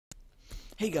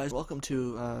Hey guys, welcome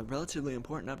to a relatively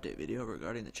important update video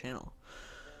regarding the channel.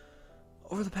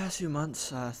 Over the past few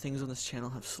months, things on this channel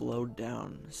have slowed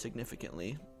down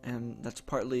significantly, and that's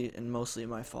partly and mostly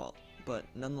my fault, but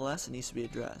nonetheless it needs to be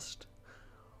addressed.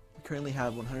 We currently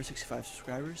have 165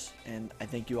 subscribers, and I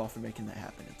thank you all for making that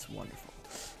happen. It's wonderful.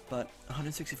 But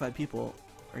 165 people,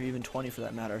 or even 20 for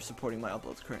that matter, are supporting my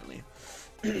uploads currently.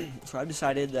 So I've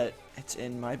decided that it's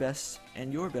in my best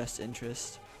and your best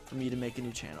interest for me to make a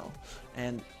new channel,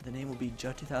 and the name will be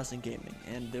Judd2000 Gaming,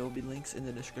 and there will be links in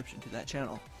the description to that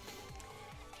channel.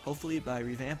 Hopefully by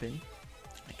revamping,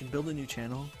 I can build a new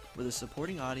channel with a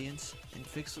supporting audience and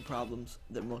fix the problems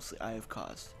that mostly I have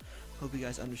caused. Hope you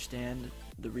guys understand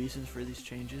the reasons for these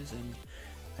changes, and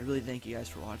I really thank you guys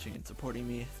for watching and supporting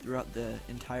me throughout the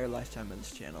entire lifetime of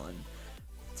this channel, and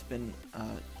it's been a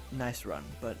nice run,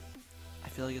 but I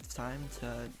feel like it's time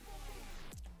to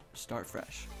start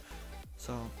fresh.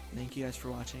 So, thank you guys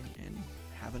for watching, and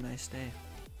have a nice day.